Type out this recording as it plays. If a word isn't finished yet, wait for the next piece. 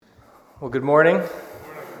Well, good morning,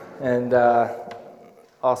 and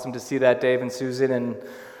awesome to see that, Dave and Susan, and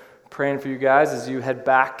praying for you guys as you head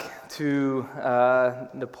back to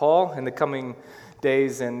Nepal in the coming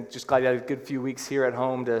days, and just glad you had a good few weeks here at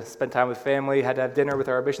home to spend time with family. Had to have dinner with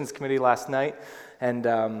our admissions committee last night, and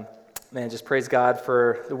just praise God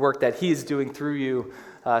for the work that He is doing through you,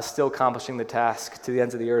 still accomplishing the task to the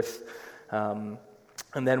ends of the earth. And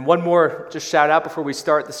then one more just shout out before we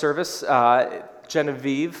start the service.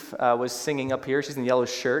 Genevieve was singing up here. She's in a yellow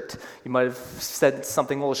shirt. You might have said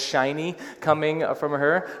something a little shiny coming from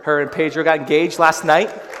her. Her and Pedro got engaged last night.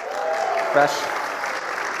 Fresh.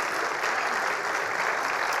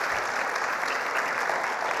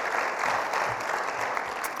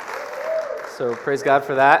 So praise God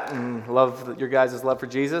for that, and love your guys' love for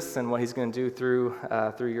Jesus and what He's going to do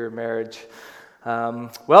through your marriage.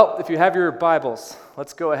 Well, if you have your Bibles,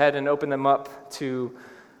 let's go ahead and open them up to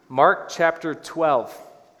Mark chapter 12.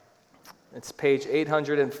 It's page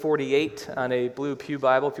 848 on a blue pew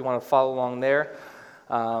Bible if you want to follow along there.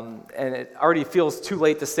 And it already feels too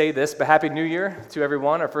late to say this, but Happy New Year to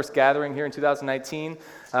everyone, our first gathering here in 2019.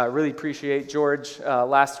 Really appreciate George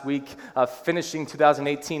last week finishing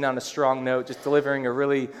 2018 on a strong note, just delivering a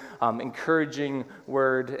really encouraging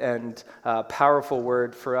word and powerful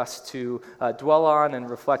word for us to dwell on and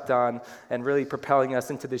reflect on, and really propelling us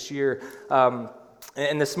into this year.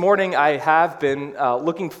 And this morning, I have been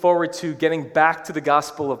looking forward to getting back to the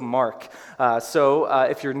Gospel of Mark. So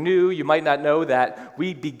if you're new, you might not know that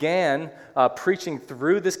we began preaching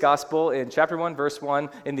through this Gospel in chapter 1, verse 1,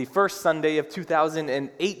 in the first Sunday of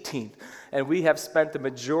 2018. And we have spent the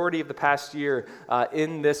majority of the past year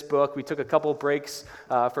in this book. We took a couple breaks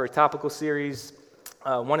for a topical series,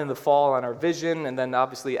 one in the fall on our vision, and then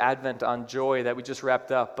obviously Advent on joy that we just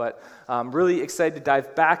wrapped up. But I'm really excited to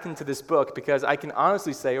dive back into this book because I can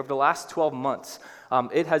honestly say over the last 12 months,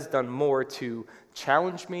 it has done more to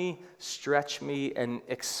challenge me, stretch me, and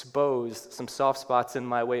expose some soft spots in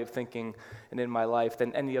my way of thinking and in my life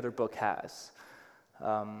than any other book has.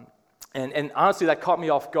 And honestly, that caught me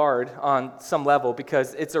off guard on some level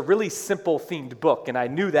because it's a really simple themed book, and I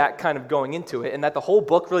knew that kind of going into it, and that the whole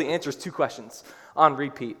book really answers two questions on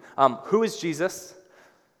repeat. Who is Jesus,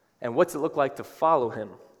 and what's it look like to follow Him?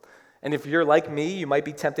 And if you're like me, you might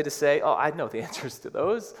be tempted to say, oh, I know the answers to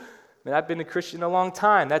those. I mean, I've been a Christian a long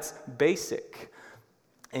time. That's basic.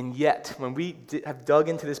 And yet, when we have dug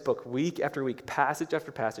into this book week after week, passage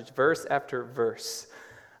after passage, verse after verse,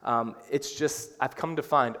 it's just, I've come to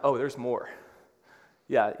find, there's more.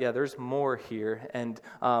 Yeah, there's more here. And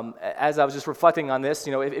as I was just reflecting on this,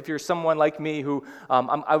 if you're someone like me who,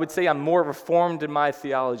 I would say I'm more reformed in my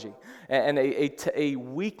theology. And a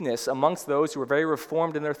weakness amongst those who are very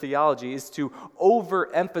reformed in their theology is to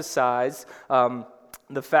overemphasize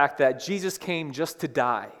the fact that Jesus came just to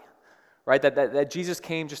die. Right, that Jesus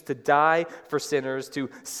came just to die for sinners, to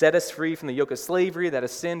set us free from the yoke of slavery that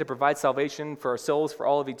is sin, to provide salvation for our souls for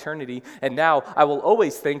all of eternity. And now I will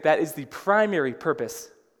always think that is the primary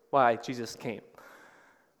purpose why Jesus came.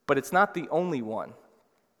 But it's not the only one.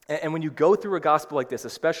 And when you go through a gospel like this,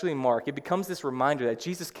 especially in Mark, it becomes this reminder that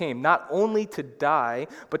Jesus came not only to die,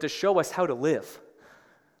 but to show us how to live.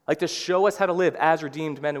 Like to show us how to live as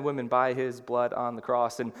redeemed men and women by His blood on the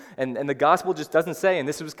cross. And the gospel just doesn't say, and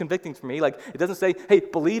this was convicting for me, it doesn't say, hey,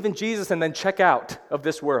 believe in Jesus and then check out of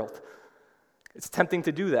this world. It's tempting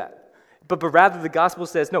to do that. But rather the gospel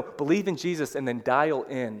says, no, believe in Jesus and then dial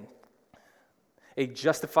in. A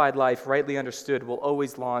justified life, rightly understood, will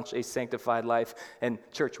always launch a sanctified life. And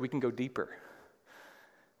church, we can go deeper.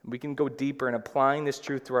 We can go deeper in applying this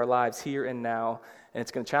truth to our lives here and now, and it's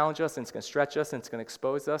going to challenge us, and it's going to stretch us, and it's going to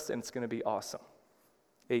expose us, and it's going to be awesome.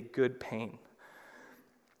 A good pain.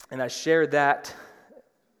 And I share that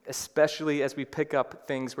especially as we pick up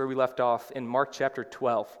things where we left off in Mark chapter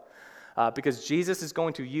 12, because Jesus is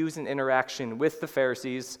going to use an interaction with the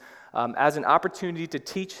Pharisees as an opportunity to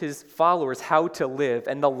teach His followers how to live.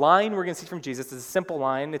 And the line we're going to see from Jesus is a simple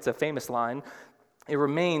line. It's a famous line. It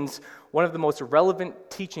remains one of the most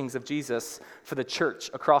relevant teachings of Jesus for the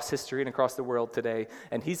church across history and across the world today.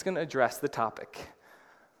 And He's going to address the topic: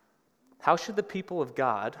 how should the people of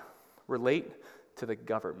God relate to the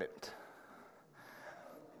government?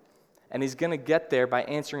 And He's going to get there by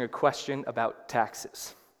answering a question about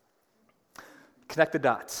taxes. Connect the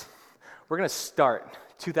dots. We're going to start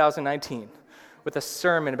 2019 with a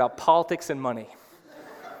sermon about politics and money.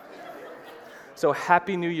 So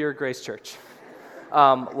Happy New Year, Grace Church.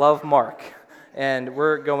 Love Mark, and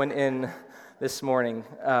we're going in this morning.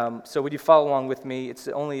 So would you follow along with me? It's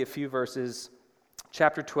only a few verses.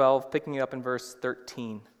 Chapter 12, picking it up in verse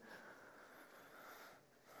 13.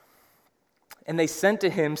 And they sent to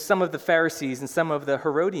him some of the Pharisees and some of the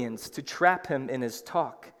Herodians to trap him in his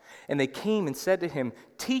talk. And they came and said to him,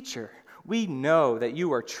 "Teacher, we know that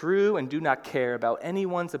you are true and do not care about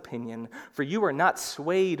anyone's opinion, for you are not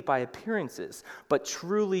swayed by appearances, but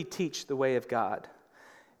truly teach the way of God.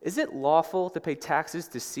 Is it lawful to pay taxes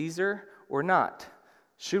to Caesar or not?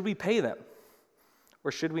 Should we pay them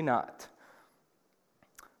or should we not?"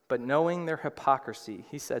 But knowing their hypocrisy,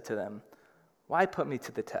 he said to them, "Why put me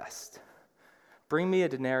to the test? Bring me a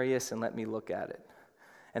denarius and let me look at it."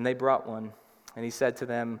 And they brought one. And he said to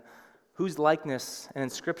them, "Whose likeness and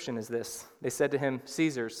inscription is this?" They said to him,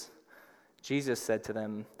 "Caesar's." Jesus said to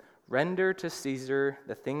them, "Render to Caesar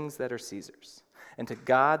the things that are Caesar's, and to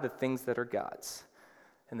God the things that are God's."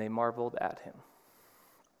 And they marveled at him.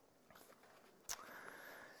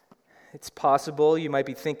 It's possible you might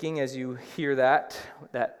be thinking as you hear that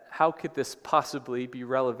how could this possibly be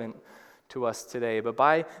relevant to us today? But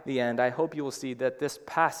by the end, I hope you will see that this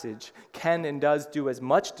passage can and does do as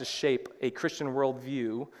much to shape a Christian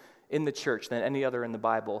worldview in the church than any other in the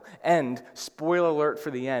Bible. And, spoiler alert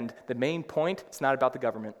for the end, the main point, it's not about the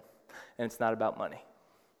government, and it's not about money.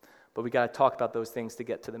 But we got to talk about those things to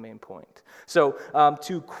get to the main point. So,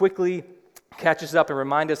 to quickly catch us up and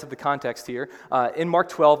remind us of the context here. In Mark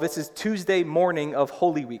 12, this is Tuesday morning of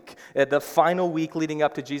Holy Week, the final week leading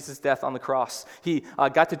up to Jesus' death on the cross. He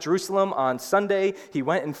got to Jerusalem on Sunday. He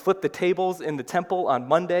went and flipped the tables in the temple on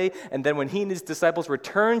Monday. And then when he and his disciples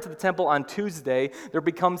returned to the temple on Tuesday, there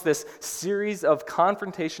becomes this series of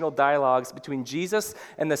confrontational dialogues between Jesus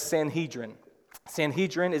and the Sanhedrin.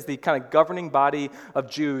 Sanhedrin is the kind of governing body of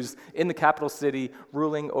Jews in the capital city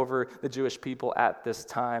ruling over the Jewish people at this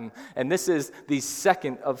time. And this is the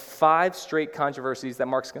second of 5 straight controversies that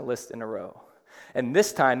Mark's going to list in a row. And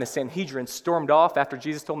this time, the Sanhedrin stormed off after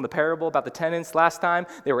Jesus told them the parable about the tenants last time.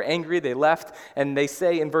 They were angry, they left, and they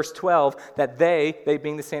say in verse 12 that they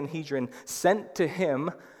being the Sanhedrin, sent to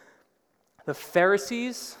him the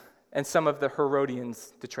Pharisees and some of the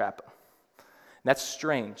Herodians to trap him. And that's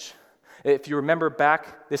strange. If you remember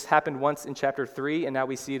back, this happened once in chapter 3, and now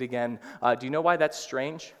we see it again. Do you know why that's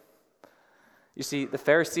strange? You see, the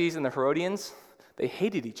Pharisees and the Herodians, they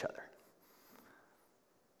hated each other.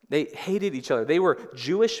 They hated each other. They were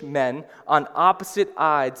Jewish men on opposite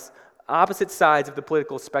sides of the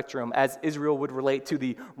political spectrum, as Israel would relate to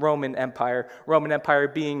the Roman Empire. Roman Empire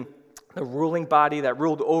being the ruling body that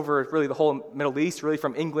ruled over really the whole Middle East, really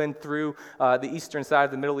from England through the eastern side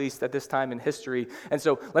of the Middle East at this time in history. And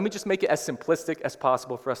so let me just make it as simplistic as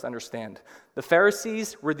possible for us to understand. The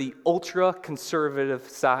Pharisees were the ultra-conservative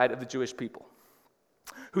side of the Jewish people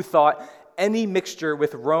who thought any mixture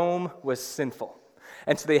with Rome was sinful.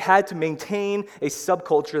 And so they had to maintain a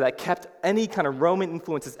subculture that kept any kind of Roman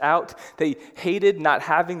influences out. They hated not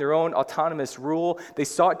having their own autonomous rule. They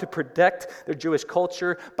sought to protect their Jewish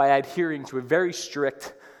culture by adhering to a very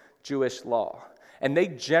strict Jewish law. And they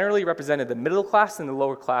generally represented the middle class and the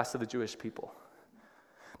lower class of the Jewish people.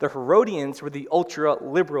 The Herodians were the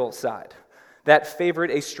ultra-liberal side that favored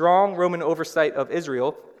a strong Roman oversight of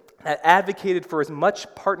Israel, that advocated for as much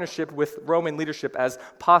partnership with Roman leadership as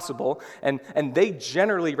possible, and they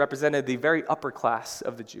generally represented the very upper class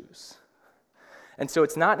of the Jews. And so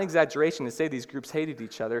it's not an exaggeration to say these groups hated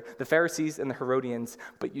each other, the Pharisees and the Herodians,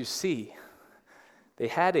 but you see, they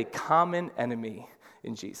had a common enemy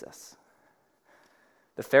in Jesus.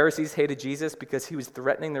 The Pharisees hated Jesus because he was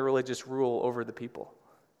threatening their religious rule over the people.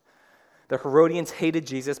 The Herodians hated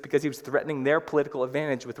Jesus because he was threatening their political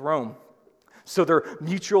advantage with Rome. So their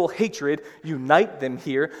mutual hatred unite them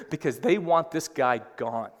here because they want this guy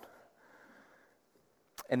gone.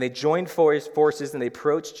 And they joined forces and they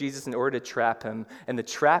approached Jesus in order to trap him. And the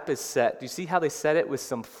trap is set. Do you see how they set it? With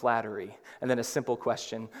some flattery. And then a simple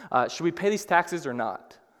question. Should we pay these taxes or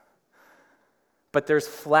not? But there's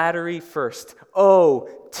flattery first. "Oh,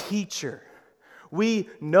 teacher, we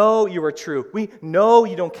know you are true. We know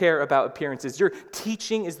you don't care about appearances. Your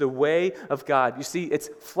teaching is the way of God." You see, it's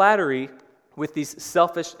flattery with these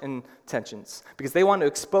selfish intentions because they want to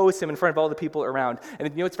expose him in front of all the people around. And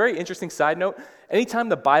you know, it's a very interesting side note. Anytime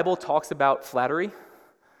the Bible talks about flattery,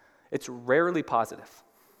 it's rarely positive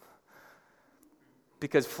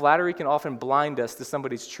because flattery can often blind us to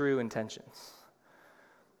somebody's true intentions.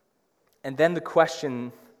 And then the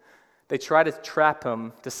question, they try to trap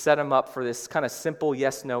him to set him up for this kind of simple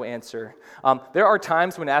yes-no answer. There are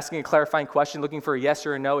times when asking a clarifying question, looking for a yes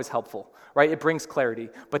or a no is helpful, right? It brings clarity.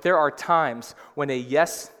 But there are times when a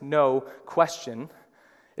yes-no question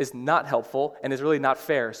is not helpful and is really not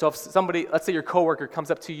fair. So if somebody, let's say your coworker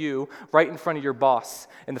comes up to you right in front of your boss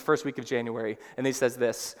in the first week of January, and he says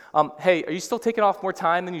this, "Hey, are you still taking off more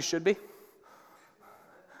time than you should be?"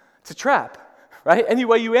 It's a trap. right? Any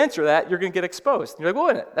way you answer that, you're going to get exposed. And you're like, well,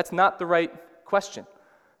 wait a minute, that's not the right question.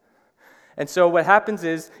 And so what happens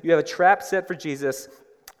is you have a trap set for Jesus.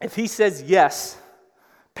 If he says yes,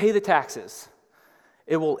 pay the taxes,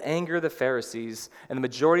 it will anger the Pharisees, and the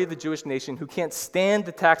majority of the Jewish nation who can't stand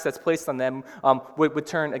the tax that's placed on them would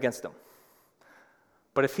turn against him.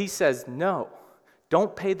 But if he says no,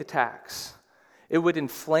 don't pay the tax, it would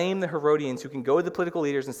inflame the Herodians who can go to the political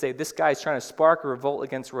leaders and say, this guy is trying to spark a revolt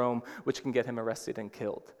against Rome, which can get him arrested and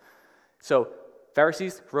killed. So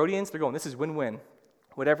Pharisees, Herodians, they're going, this is win-win.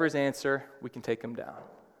 Whatever his answer, we can take him down.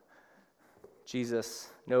 Jesus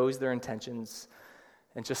knows their intentions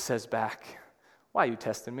and just says back, why are you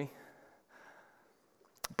testing me?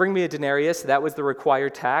 Bring me a denarius. That was the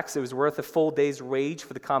required tax. It was worth a full day's wage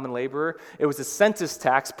for the common laborer. It was a census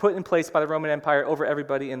tax put in place by the Roman Empire over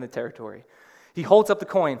everybody in the territory. He holds up the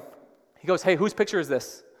coin. He goes, hey, whose picture is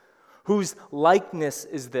this? Whose likeness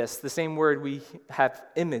is this? The same word we have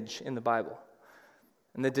image in the Bible.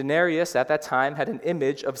 And the denarius at that time had an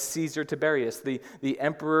image of Caesar Tiberius, the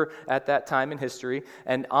emperor at that time in history.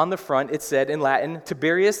 And on the front it said in Latin,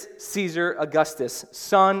 Tiberius Caesar Augustus,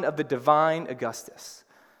 son of the divine Augustus.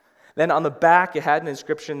 Then on the back it had an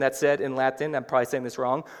inscription that said in Latin, I'm probably saying this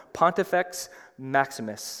wrong, Pontifex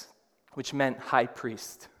Maximus, which meant high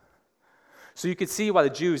priest. So you could see why the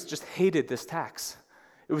Jews just hated this tax.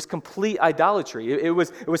 It was complete idolatry. It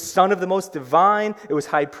was son of the most divine. It was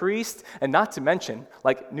high priest. And not to mention,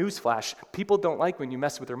 like newsflash, people don't like when you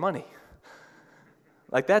mess with their money.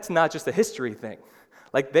 Like that's not just a history thing.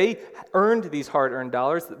 Like they earned these hard-earned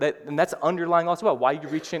dollars, and that's underlying also about why you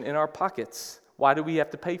reach in our pockets. Why do we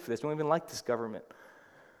have to pay for this? We don't even like this government.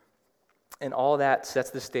 And all that sets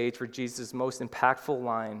the stage for Jesus' most impactful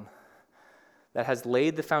line that has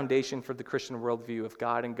laid the foundation for the Christian worldview of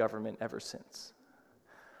God and government ever since.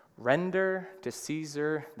 Render to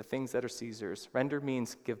Caesar the things that are Caesar's. Render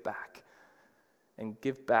means give back. And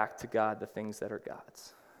give back to God the things that are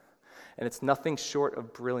God's. And it's nothing short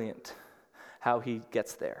of brilliant how he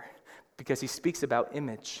gets there. Because he speaks about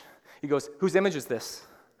image. He goes, whose image is this?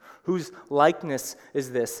 Whose likeness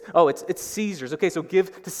is this? Oh, it's Caesar's. Okay, so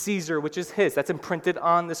give to Caesar, which is his. That's imprinted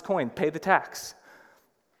on this coin. Pay the tax.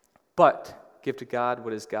 But give to God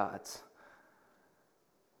what is God's.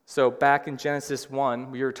 So back in Genesis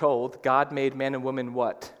 1, we are told God made man and woman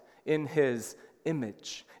what? In his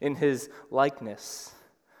image, in his likeness.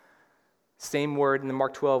 Same word in the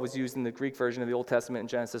Mark 12 was used in the Greek version of the Old Testament in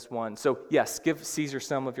Genesis 1. So yes, give Caesar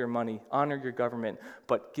some of your money, honor your government,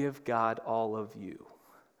 but give God all of you,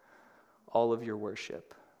 all of your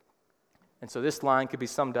worship. And so this line could be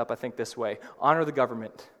summed up, I think, this way. Honor the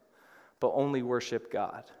government, but only worship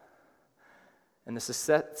God. And the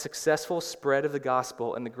successful spread of the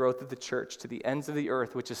gospel and the growth of the church to the ends of the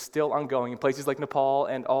earth, which is still ongoing in places like Nepal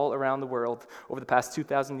and all around the world over the past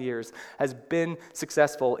 2,000 years, has been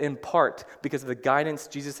successful in part because of the guidance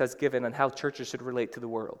Jesus has given on how churches should relate to the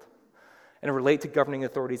world and relate to governing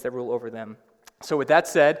authorities that rule over them. So with that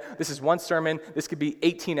said, this is one sermon. This could be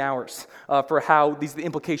 18 hours for how the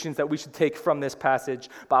implications that we should take from this passage.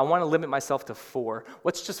 But I want to limit myself to 4.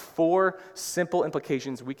 What's just 4 simple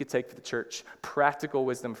implications we could take for the church? Practical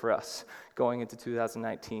wisdom for us going into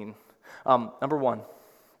 2019. Number 1,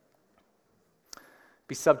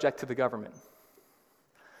 be subject to the government.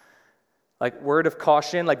 Like, word of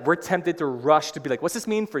caution, like we're tempted to rush to be like, what's this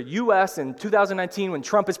mean for U.S. in 2019 when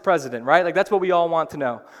Trump is president, right? Like, that's what we all want to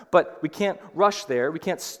know. But we can't rush there. We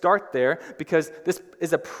can't start there because this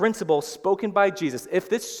is a principle spoken by Jesus. If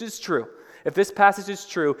this is true, if this passage is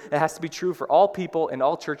true, it has to be true for all people and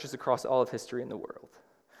all churches across all of history in the world.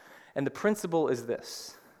 And the principle is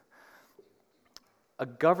this. A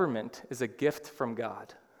government is a gift from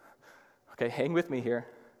God. Okay, hang with me here.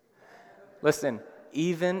 Listen.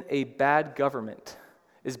 Even a bad government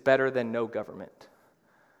is better than no government.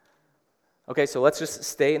 Okay, so let's just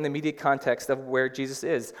stay in the immediate context of where Jesus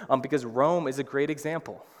is, because Rome is a great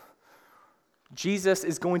example. Jesus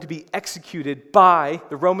is going to be executed by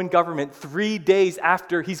the Roman government 3 days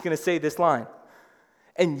after he's going to say this line.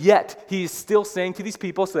 And yet, he is still saying to these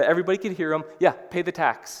people, so that everybody can hear him, yeah, pay the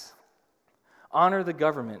tax. Honor the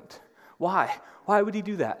government. Why? Why would he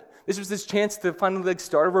do that? This was his chance to finally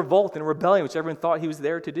start a revolt and a rebellion, which everyone thought he was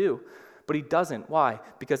there to do. But he doesn't. Why?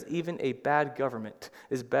 Because even a bad government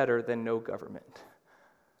is better than no government.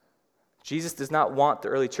 Jesus does not want the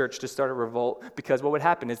early church to start a revolt because what would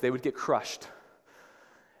happen is they would get crushed.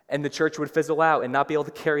 And the church would fizzle out and not be able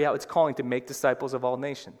to carry out its calling to make disciples of all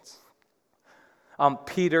nations.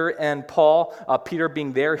 Peter and Paul, Peter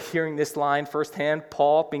being there, hearing this line firsthand,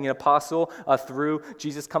 Paul being an apostle through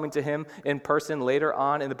Jesus coming to him in person later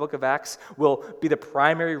on in the book of Acts, will be the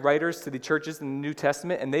primary writers to the churches in the New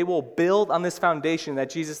Testament, and they will build on this foundation that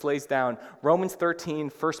Jesus lays down. Romans 13,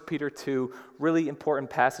 1 Peter 2, really important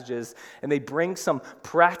passages, and they bring some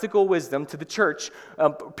practical wisdom to the church.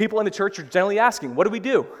 People in the church are generally asking, what do we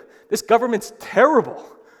do? This government's terrible.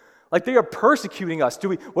 Like, they are persecuting us.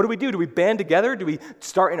 What do we do? Do we band together? Do we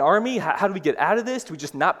start an army? How do we get out of this? Do we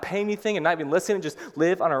just not pay anything and not even listen and just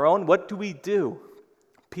live on our own? What do we do?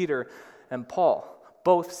 Peter and Paul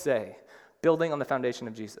both say, building on the foundation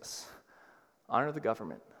of Jesus, honor the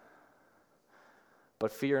government,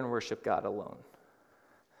 but fear and worship God alone.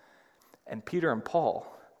 And Peter and Paul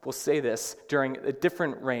will say this during a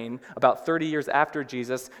different reign, about 30 years after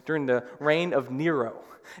Jesus, during the reign of Nero.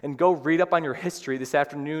 And go read up on your history this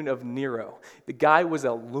afternoon of Nero. The guy was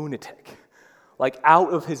a lunatic, like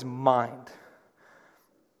out of his mind,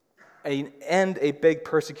 and a big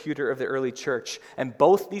persecutor of the early church. And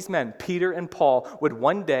both these men, Peter and Paul, would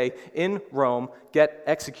one day in Rome get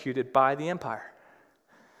executed by the empire.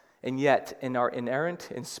 And yet, in our inerrant,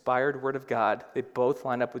 inspired word of God, they both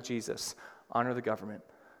line up with Jesus. Honor the government,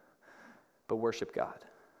 but worship God.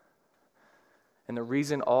 And the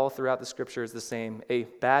reason all throughout the scripture is the same. A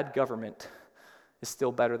bad government is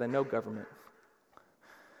still better than no government.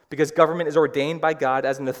 Because government is ordained by God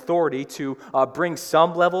as an authority to bring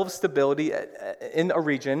some level of stability in a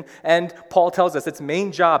region. And Paul tells us its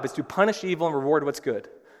main job is to punish evil and reward what's good.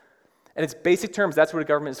 In its basic terms, that's what a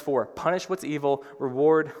government is for. Punish what's evil,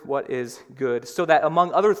 reward what is good. So that,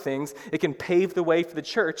 among other things, it can pave the way for the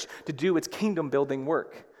church to do its kingdom-building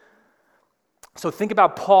work. So think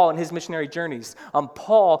about Paul and his missionary journeys.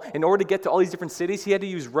 Paul, in order to get to all these different cities, he had to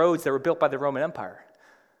use roads that were built by the Roman Empire.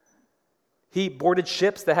 He boarded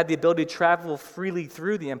ships that had the ability to travel freely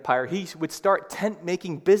through the empire. He would start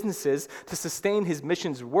tent-making businesses to sustain his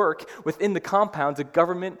mission's work within the compounds of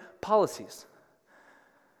government policies.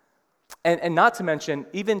 And not to mention,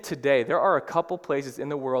 even today, there are a couple places in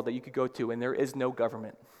the world that you could go to and there is no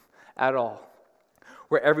government at all,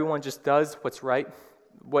 where everyone just does what's right,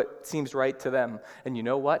 what seems right to them. And you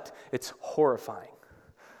know what? It's horrifying.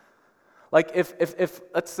 Like if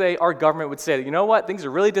let's say our government would say, you know what, things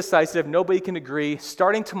are really decisive, nobody can agree,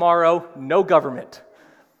 starting tomorrow, no government.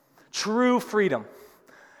 True freedom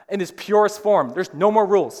in its purest form. There's no more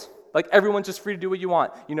rules. Like everyone's just free to do what you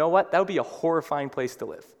want. You know what? That would be a horrifying place to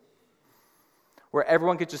live, where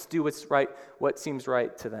everyone could just do what's right, what seems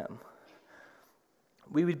right to them.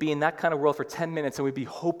 We would be in that kind of world for 10 minutes and we'd be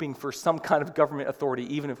hoping for some kind of government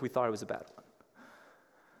authority, even if we thought it was a bad one.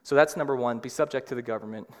 So that's number one, be subject to the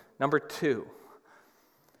government. Number two,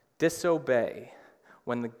 disobey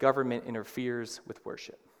when the government interferes with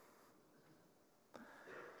worship.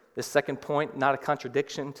 This second point, not a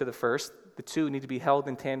contradiction to the first. The two need to be held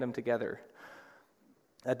in tandem together.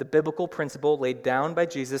 The biblical principle laid down by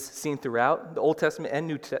Jesus, seen throughout the Old Testament and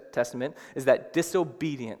New Testament, is that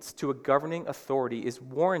disobedience to a governing authority is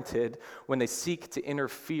warranted when they seek to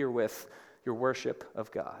interfere with your worship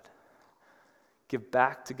of God. Give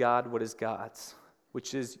back to God what is God's,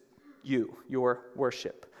 which is you, your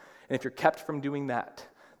worship. And if you're kept from doing that,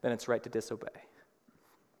 then it's right to disobey.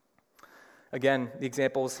 Again, the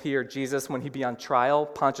examples here, Jesus, when he'd be on trial,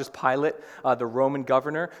 Pontius Pilate, the Roman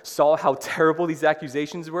governor, saw how terrible these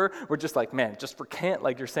accusations were. We're just like, man, just recant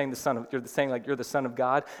like you're saying the son of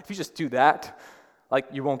God. If you just do that, like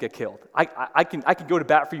you won't get killed. I can go to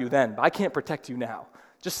bat for you then, but I can't protect you now.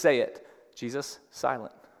 Just say it. Jesus,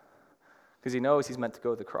 silent. Because he knows he's meant to go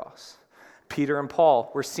to the cross. Peter and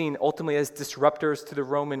Paul were seen ultimately as disruptors to the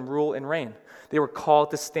Roman rule and reign. They were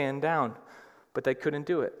called to stand down, but they couldn't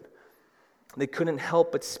do it. They couldn't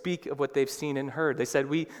help but speak of what they've seen and heard. They said,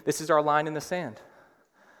 this is our line in the sand.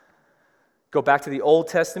 Go back to the Old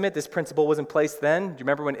Testament. This principle was in place then. Do you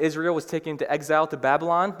remember when Israel was taken into exile to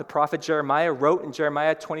Babylon? The prophet Jeremiah wrote in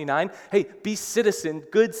Jeremiah 29, hey, be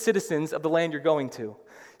good citizens of the land you're going to.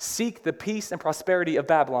 Seek the peace and prosperity of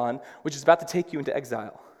Babylon, which is about to take you into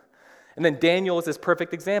exile. And then Daniel is this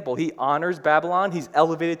perfect example. He honors Babylon. He's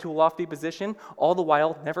elevated to a lofty position, all the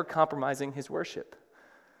while never compromising his worship.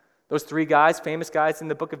 Those three guys, famous guys in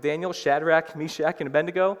the book of Daniel, Shadrach, Meshach, and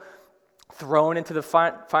Abednego, thrown into the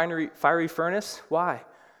fiery furnace. Why?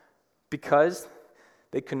 Because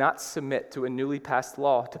they could not submit to a newly passed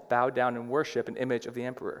law to bow down and worship an image of the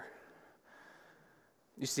emperor.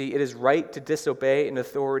 You see, it is right to disobey an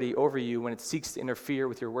authority over you when it seeks to interfere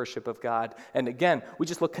with your worship of God. And again, we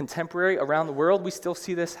just look contemporary around the world, we still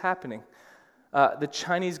see this happening. The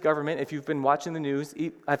Chinese government, if you've been watching the news,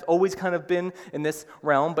 I've always kind of been in this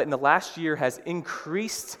realm, but in the last year has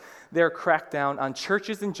increased their crackdown on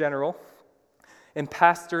churches in general and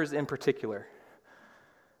pastors in particular.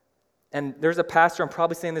 And there's a pastor, I'm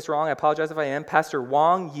probably saying this wrong, I apologize if I am, Pastor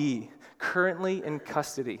Wang Yi, currently in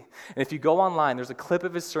custody. And if you go online, there's a clip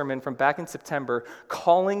of his sermon from back in September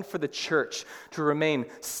calling for the church to remain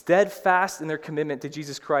steadfast in their commitment to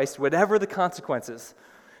Jesus Christ, whatever the consequences.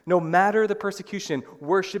 No matter the persecution,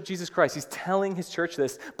 worship Jesus Christ. He's telling his church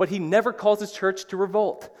this, but he never calls his church to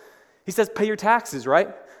revolt. He says, pay your taxes, right?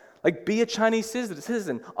 Like, be a Chinese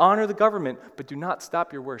citizen, honor the government, but do not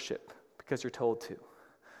stop your worship because you're told to.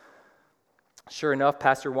 Sure enough,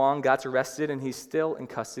 Pastor Wang got arrested, and he's still in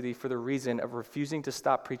custody for the reason of refusing to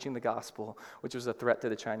stop preaching the gospel, which was a threat to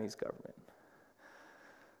the Chinese government.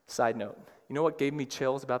 Side note, you know what gave me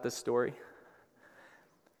chills about this story?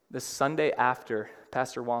 The Sunday after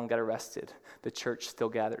Pastor Wang got arrested, the church still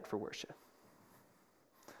gathered for worship.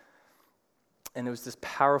 And it was this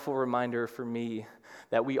powerful reminder for me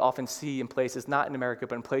that we often see in places, not in America,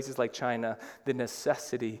 but in places like China, the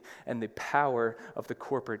necessity and the power of the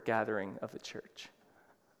corporate gathering of the church.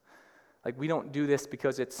 Like, we don't do this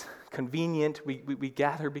because it's convenient. We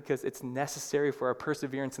gather because it's necessary for our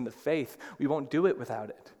perseverance in the faith. We won't do it without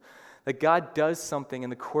it. That God does something in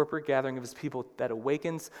the corporate gathering of his people that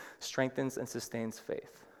awakens, strengthens, and sustains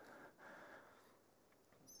faith.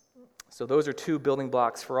 So those are two building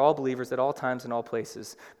blocks for all believers at all times and all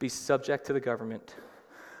places. Be subject to the government,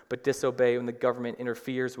 but disobey when the government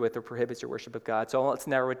interferes with or prohibits your worship of God. So let's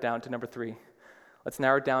narrow it down to number 3. Let's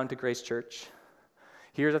narrow it down to Grace Church.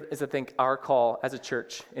 Here is, I think, our call as a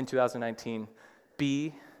church in 2019.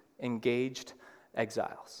 Be engaged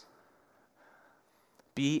exiles.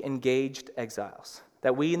 Be engaged exiles.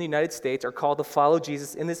 That we in the United States are called to follow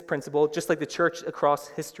Jesus in this principle, just like the church across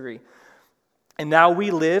history. And now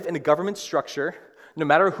we live in a government structure. No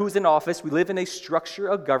matter who's in office, we live in a structure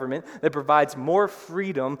of government that provides more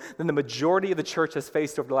freedom than the majority of the church has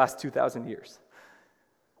faced over the last 2,000 years.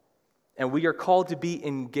 And we are called to be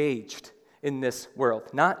engaged in this world,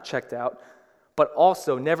 not checked out, but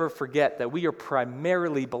also never forget that we are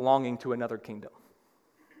primarily belonging to another kingdom.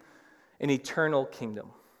 An eternal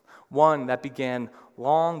kingdom, one that began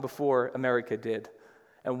long before America did,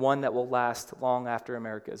 and one that will last long after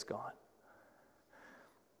America is gone.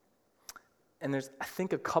 And there's, I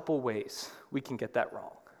think, a couple ways we can get that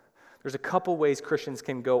wrong. There's a couple ways Christians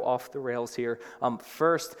can go off the rails here.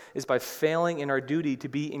 First is by failing in our duty to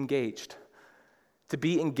be engaged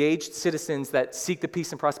citizens that seek the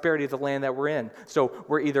peace and prosperity of the land that we're in. So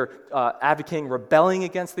we're either advocating rebelling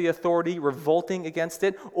against the authority, revolting against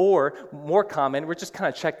it, or more common, we're just kind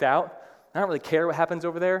of checked out. I don't really care what happens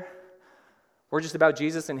over there. We're just about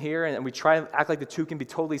Jesus in here, and we try to act like the two can be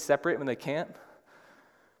totally separate when they can't.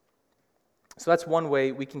 So that's one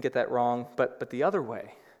way we can get that wrong, but the other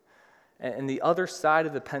way, and the other side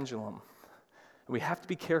of the pendulum, and we have to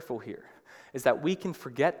be careful here, is that we can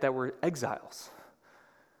forget that we're exiles.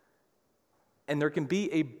 And there can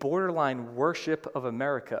be a borderline worship of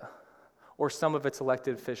America or some of its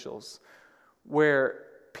elected officials where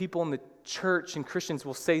people in the church and Christians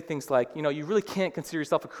will say things like, you really can't consider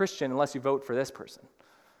yourself a Christian unless you vote for this person.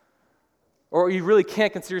 Or you really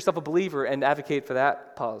can't consider yourself a believer and advocate for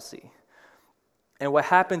that policy. And what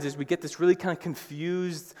happens is we get this really kind of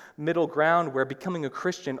confused middle ground where becoming a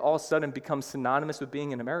Christian all of a sudden becomes synonymous with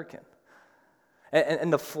being an American.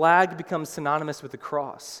 And the flag becomes synonymous with the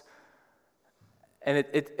cross. And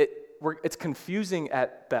it's confusing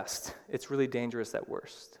at best. It's really dangerous at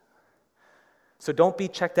worst. So don't be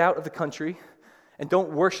checked out of the country, and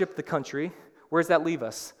don't worship the country. Where does that leave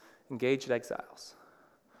us? Engaged exiles.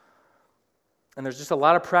 And there's just a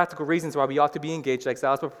lot of practical reasons why we ought to be engaged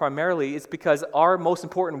exiles, but primarily it's because our most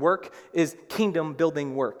important work is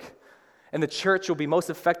kingdom-building work. And the church will be most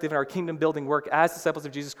effective in our kingdom-building work as disciples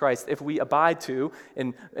of Jesus Christ if we abide to,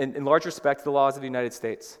 in large respect, the laws of the United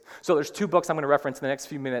States. So there's 2 books I'm going to reference in the next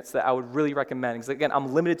few minutes that I would really recommend. Because again,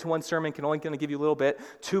 I'm limited to one sermon, only going to give you a little bit.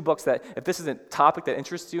 2 books that, if this is a topic that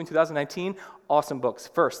interests you in 2019, awesome books.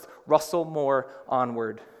 First, Russell Moore,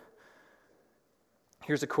 Onward.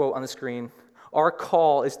 Here's a quote on the screen. Our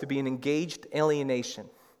call is to be an engaged alienation,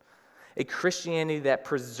 a Christianity that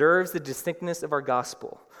preserves the distinctness of our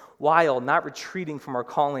gospel, while not retreating from our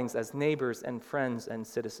callings as neighbors and friends and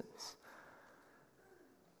citizens.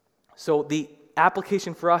 So the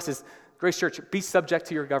application for us is, Grace Church, be subject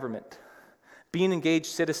to your government. Be an engaged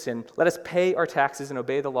citizen. Let us pay our taxes and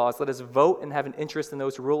obey the laws. Let us vote and have an interest in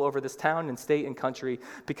those who rule over this town and state and country,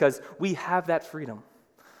 because we have that freedom.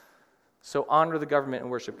 So honor the government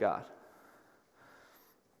and worship God.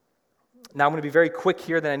 Now, I'm going to be very quick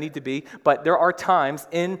here than I need to be, but there are times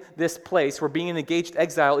in this place where being an engaged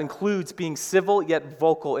exile includes being civil yet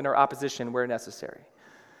vocal in our opposition where necessary.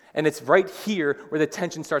 And it's right here where the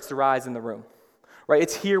tension starts to rise in the room. Right?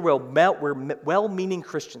 It's here where well-meaning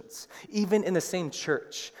Christians, even in the same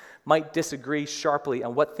church, might disagree sharply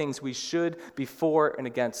on what things we should be for and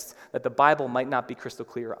against that the Bible might not be crystal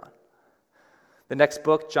clear on. The next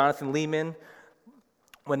book, Jonathan Leeman,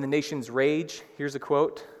 When the Nations Rage, here's a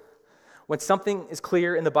quote. When something is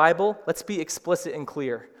clear in the Bible, let's be explicit and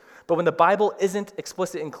clear. But when the Bible isn't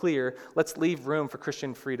explicit and clear, let's leave room for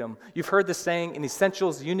Christian freedom. You've heard the saying, in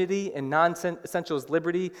essentials unity, in non-essentials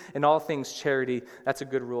liberty, in all things charity. That's a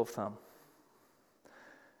good rule of thumb.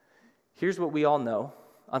 Here's what we all know.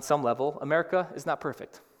 On some level, America is not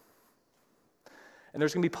perfect. And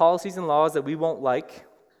there's going to be policies and laws that we won't like.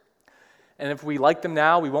 And if we like them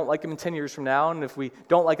now, we won't like them in 10 years from now. And if we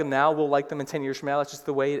don't like them now, we'll like them in 10 years from now. That's just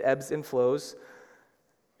the way it ebbs and flows.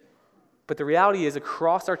 But the reality is,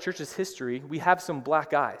 across our church's history, we have some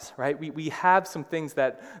black eyes, right? We have some things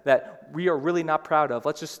that we are really not proud of.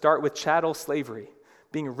 Let's just start with chattel slavery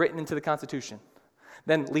being written into the Constitution,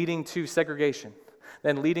 then leading to segregation,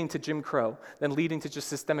 then leading to Jim Crow, then leading to just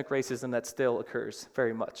systemic racism that still occurs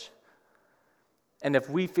very much. And if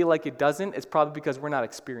we feel like it doesn't, it's probably because we're not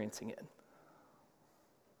experiencing it.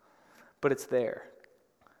 But it's there.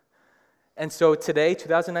 And so today,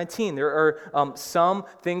 2019, there are some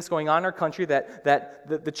things going on in our country that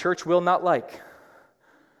the church will not like.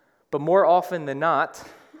 But more often than not,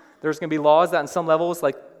 there's going to be laws that on some levels,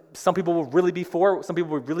 like some people will really be for, some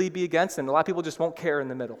people will really be against, and a lot of people just won't care in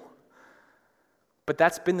the middle. But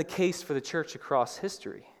that's been the case for the church across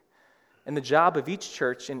history. And the job of each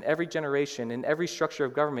church in every generation, in every structure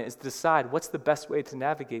of government, is to decide what's the best way to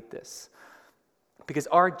navigate this. Because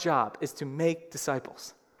our job is to make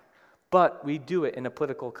disciples. But we do it in a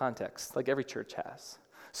political context, like every church has.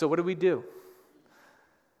 So what do?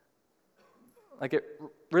 Like, it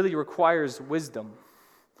really requires wisdom,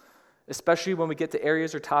 especially when we get to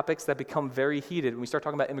areas or topics that become very heated, when we start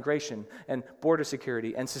talking about immigration and border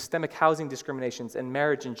security and systemic housing discriminations and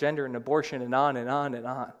marriage and gender and abortion and on and on and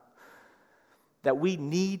on. That we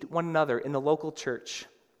need one another in the local church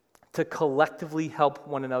to collectively help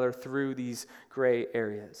one another through these gray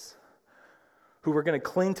areas. Who we're going to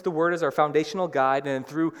cling to the Word as our foundational guide, and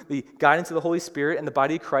through the guidance of the Holy Spirit and the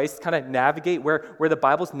body of Christ, kind of navigate where the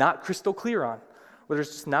Bible's not crystal clear on, where there's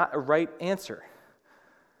just not a right answer.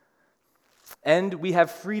 And we have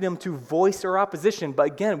freedom to voice our opposition, but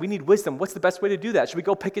again, we need wisdom. What's the best way to do that? Should we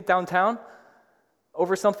go picket downtown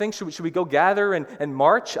over something? Should we go gather and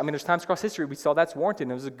march? I mean, there's times across history we saw that's warranted,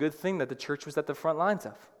 and it was a good thing that the church was at the front lines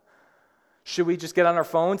of. Should we just get on our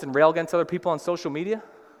phones and rail against other people on social media?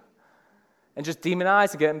 And just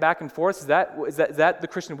demonize and get them back and forth? Is that the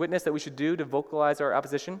Christian witness that we should do to vocalize our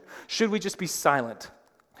opposition? Should we just be silent?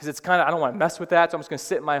 Because it's kind of, I don't want to mess with that, so I'm just going to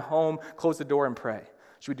sit in my home, close the door, and pray.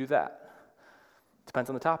 Should we do that? Depends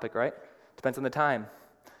on the topic, right? Depends on the time.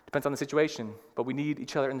 Depends on the situation. But we need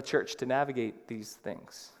each other in the church to navigate these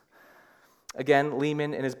things. Again,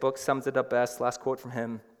 Leeman in his book sums it up best. Last quote from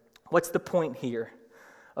him. What's the point here?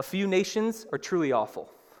 A few nations are truly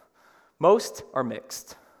awful. Most are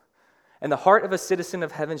mixed. And the heart of a citizen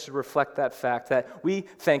of heaven should reflect that fact, that we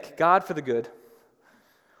thank God for the good,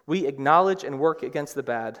 we acknowledge and work against the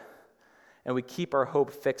bad, and we keep our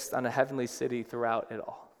hope fixed on a heavenly city throughout it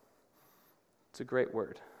all. It's a great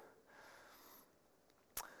word.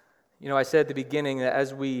 You know, I said at the beginning that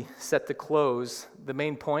as we set the close, the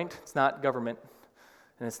main point, it's not government,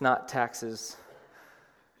 and it's not taxes,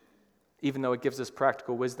 even though it gives us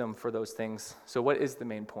practical wisdom for those things. So what is the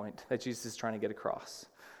main point that Jesus is trying to get across?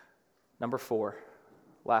 Number 4,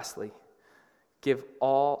 lastly, give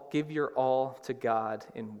your all to God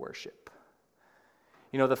in worship.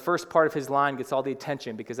 You know, the first part of his line gets all the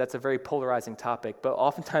attention because that's a very polarizing topic, but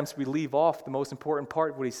oftentimes we leave off the most important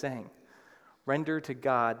part of what he's saying. Render to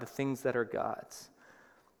God the things that are God's.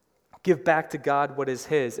 Give back to God what is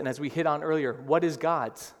his. And as we hit on earlier, what is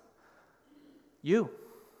God's? You.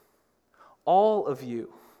 All of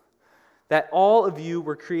you. That all of you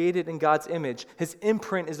were created in God's image. His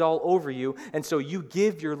imprint is all over you, and so you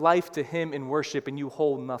give your life to him in worship and you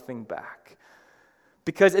hold nothing back.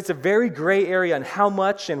 Because it's a very gray area on how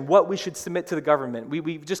much and what we should submit to the government.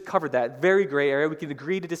 We've just covered that. Very gray area. We can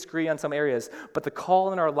agree to disagree on some areas. But the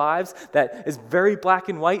call in our lives that is very black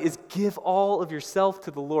and white is give all of yourself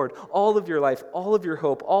to the Lord. All of your life, all of your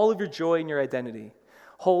hope, all of your joy and your identity.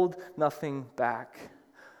 Hold nothing back.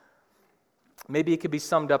 Maybe it could be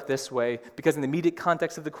summed up this way, because in the immediate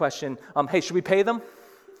context of the question, hey, should we pay them?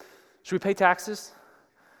 Should we pay taxes?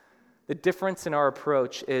 The difference in our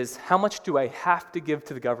approach is how much do I have to give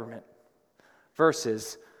to the government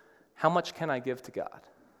versus how much can I give to God?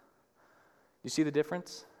 You see the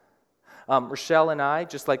difference? Rochelle and I,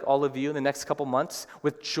 just like all of you in the next couple months,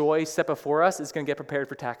 with joy set before us, is going to get prepared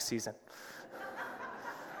for tax season.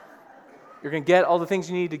 You're going to get all the things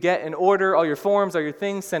you need to get in order, all your forms, all your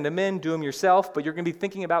things, send them in, do them yourself, but you're going to be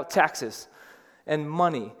thinking about taxes and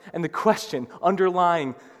money. And the question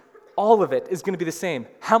underlying all of it is going to be the same.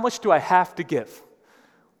 How much do I have to give?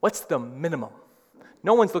 What's the minimum?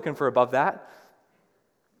 No one's looking for above that.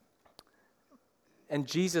 And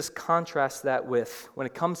Jesus contrasts that with, when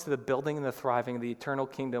it comes to the building and the thriving of the eternal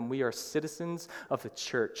kingdom, we are citizens of the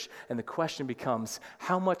church. And the question becomes,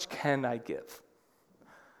 how much can I give?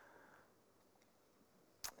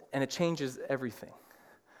 And it changes everything.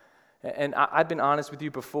 And I've been honest with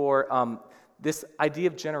you before, this idea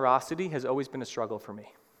of generosity has always been a struggle for me.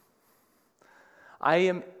 I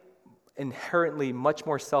am inherently much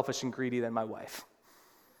more selfish and greedy than my wife.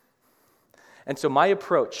 And so my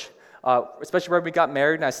approach, especially where we got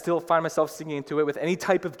married, and I still find myself sinking into it with any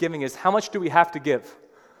type of giving, is how much do we have to give?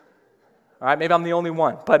 All right, maybe I'm the only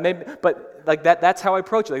one, but like that's how I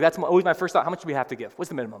approach it. Like that's always my first thought. How much do we have to give? What's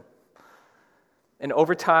the minimum? And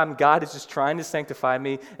over time, God is just trying to sanctify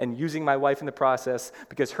me and using my wife in the process,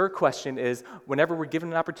 because her question is, whenever we're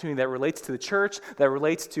given an opportunity that relates to the church, that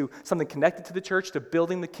relates to something connected to the church, to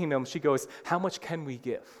building the kingdom, she goes, how much can we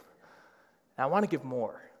give? And I want to give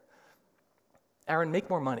more. Aaron,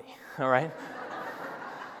 make more money, all right?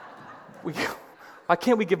 Why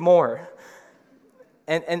can't we give more?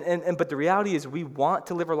 But the reality is we want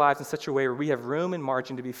to live our lives in such a way where we have room and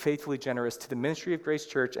margin to be faithfully generous to the ministry of Grace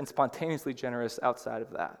Church and spontaneously generous outside of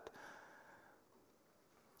that.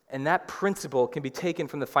 And that principle can be taken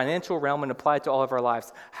from the financial realm and applied to all of our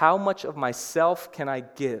lives. How much of myself can I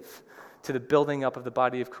give to the building up of the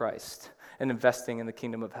body of Christ and investing in the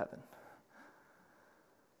kingdom of heaven?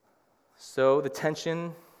 So the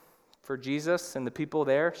tension for Jesus and the people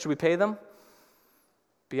there, should we pay them?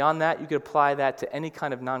 Beyond that, you could apply that to any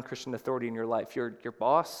kind of non-Christian authority in your life. Your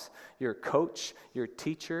boss, your coach, your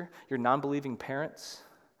teacher, your non-believing parents.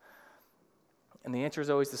 And the answer is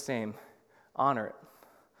always the same. Honor it.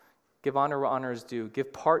 Give honor where honor is due.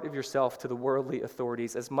 Give part of yourself to the worldly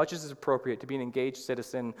authorities as much as is appropriate to be an engaged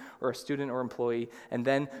citizen or a student or employee, and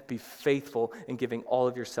then be faithful in giving all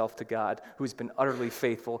of yourself to God, who's been utterly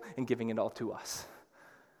faithful in giving it all to us.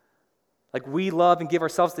 Like we love and give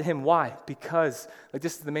ourselves to Him. Why? Because, like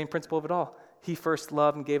this is the main principle of it all. He first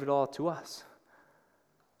loved and gave it all to us.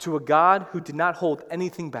 To a God who did not hold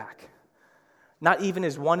anything back. Not even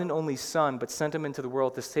His one and only Son, but sent Him into the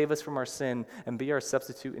world to save us from our sin and be our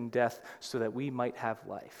substitute in death so that we might have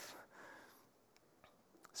life.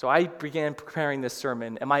 So I began preparing this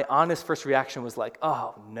sermon, and my honest first reaction was like,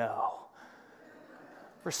 oh no.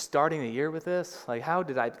 We're starting the year with this? Like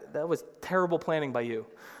that was terrible planning by you.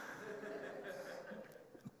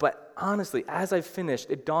 But honestly, as I finished,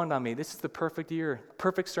 it dawned on me, this is the perfect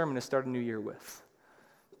sermon to start a new year with.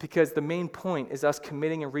 Because the main point is us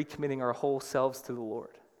committing and recommitting our whole selves to the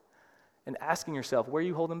Lord. And asking yourself, where are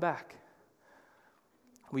you holding back?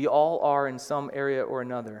 We all are in some area or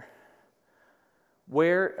another.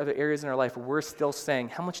 Where are the areas in our life where we're still saying,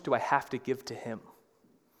 how much do I have to give to Him?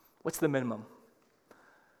 What's the minimum?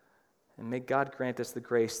 And may God grant us the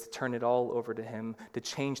grace to turn it all over to Him, to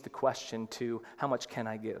change the question to, how much can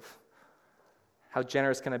I give? How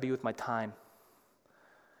generous can I be with my time?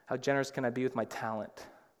 How generous can I be with my talent?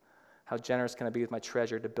 How generous can I be with my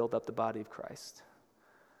treasure to build up the body of Christ?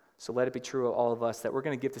 So let it be true of all of us that we're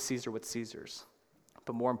going to give to Caesar what's Caesar's,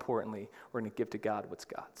 but more importantly, we're going to give to God what's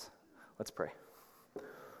God's. Let's pray.